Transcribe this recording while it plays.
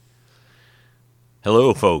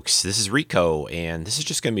Hello, folks. This is Rico, and this is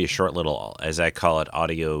just going to be a short little, as I call it,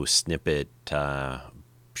 audio snippet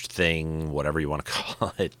thing, whatever you want to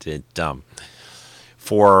call it.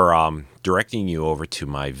 For directing you over to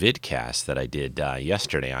my vidcast that I did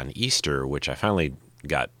yesterday on Easter, which I finally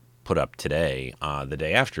got put up today, the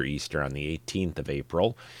day after Easter on the 18th of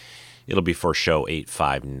April. It'll be for show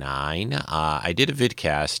 859. I did a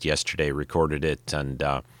vidcast yesterday, recorded it, and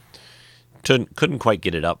couldn't quite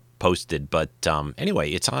get it up posted, but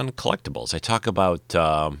anyway, it's on collectibles. I talk about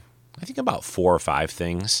I think about 4 or 5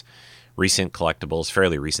 things, recent collectibles,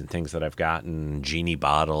 fairly recent things that I've gotten: genie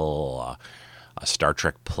bottle, a Star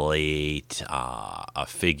Trek plate, a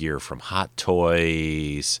figure from Hot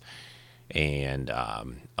Toys, and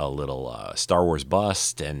a little Star Wars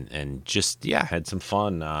bust, and just had some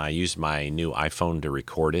fun. I used my new iPhone to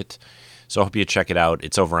record it, so I hope you check it out.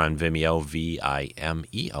 It's over on Vimeo,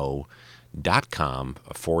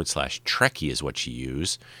 Vimeo.com/Trekkie is what you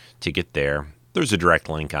use to get there. There's a direct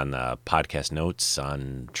link on the podcast notes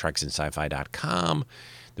on treksinsci-fi.com.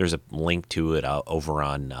 There's a link to it over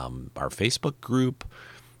on our Facebook group,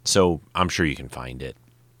 so I'm sure you can find it.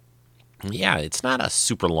 Yeah, it's not a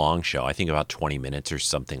super long show. I think about 20 minutes or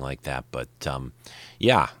something like that. But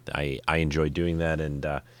I enjoy doing that, and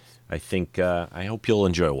I think I hope you'll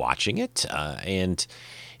enjoy watching it. And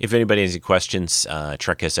if anybody has any questions,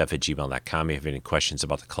 treksf@gmail.com. If you have any questions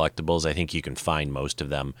about the collectibles, I think you can find most of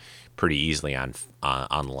them pretty easily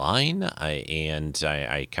online.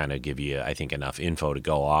 I kind of give you, I think, enough info to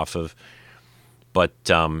go off of. But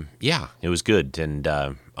it was good, and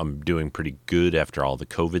I'm doing pretty good after all the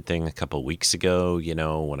COVID thing a couple of weeks ago. You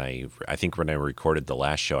know, when I recorded the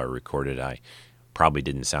last show I probably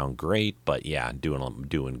didn't sound great, but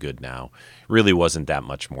doing good now. Really wasn't that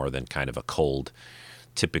much more than kind of a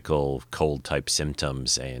typical cold type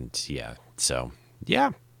symptoms, and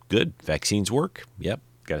good. Vaccines work. Yep,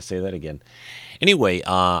 gotta say that again. Anyway,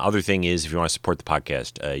 other thing is, if you want to support the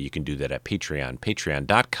podcast, you can do that at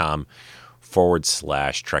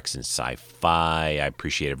patreon.com/Treks and Sci-Fi. I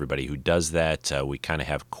appreciate everybody who does that. We kind of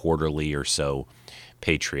have quarterly or so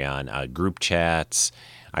Patreon group chats.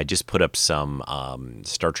 I just put up some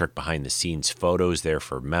Star Trek behind the scenes photos there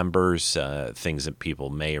for members, things that people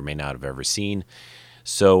may or may not have ever seen.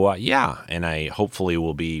 So, and I hopefully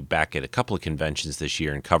will be back at a couple of conventions this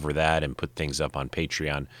year and cover that and put things up on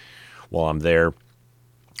Patreon while I'm there.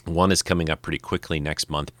 One is coming up pretty quickly next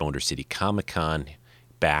month, Motor City Comic Con,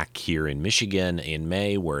 back here in Michigan in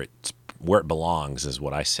May, where it belongs, is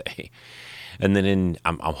what I say. And then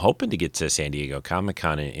I'm hoping to get to San Diego Comic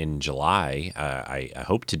Con in July. I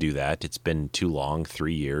hope to do that. It's been too long,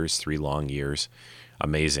 3 long years,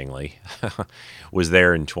 amazingly. Was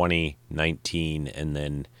there in 2019, and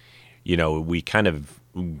then, we kind of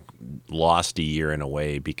lost a year in a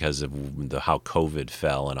way because of how COVID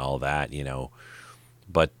fell and all that,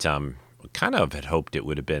 But kind of had hoped it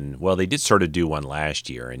would have been, well, they did sort of do one last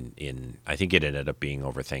year, in I think it ended up being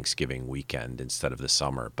over Thanksgiving weekend instead of the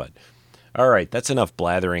summer, but all right, that's enough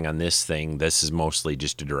blathering on this thing. This is mostly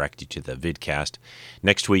just to direct you to the vidcast.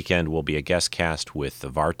 Next weekend will be a guest cast with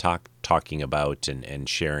Vartok talking about and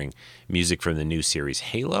sharing music from the new series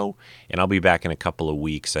Halo, and I'll be back in a couple of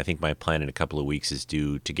weeks. I think my plan in a couple of weeks is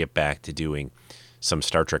to get back to doing some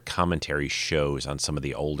Star Trek commentary shows on some of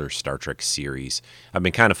the older Star Trek series. I've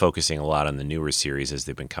been kind of focusing a lot on the newer series as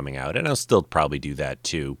they've been coming out, and I'll still probably do that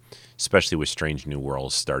too, especially with Strange New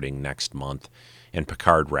Worlds starting next month and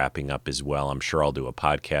Picard wrapping up as well. I'm sure I'll do a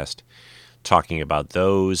podcast talking about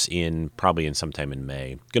those probably in sometime in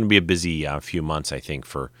May. Going to be a busy few months, I think,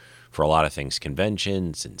 for a lot of things,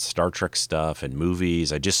 conventions and Star Trek stuff and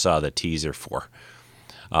movies. I just saw the teaser for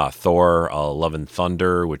Thor: Love and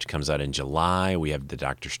Thunder, which comes out in July. We have the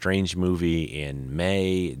Doctor Strange movie in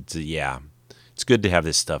May. It's good to have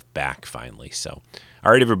this stuff back finally. So,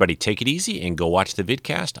 all right, everybody, take it easy and go watch the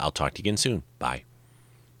vidcast. I'll talk to you again soon. Bye.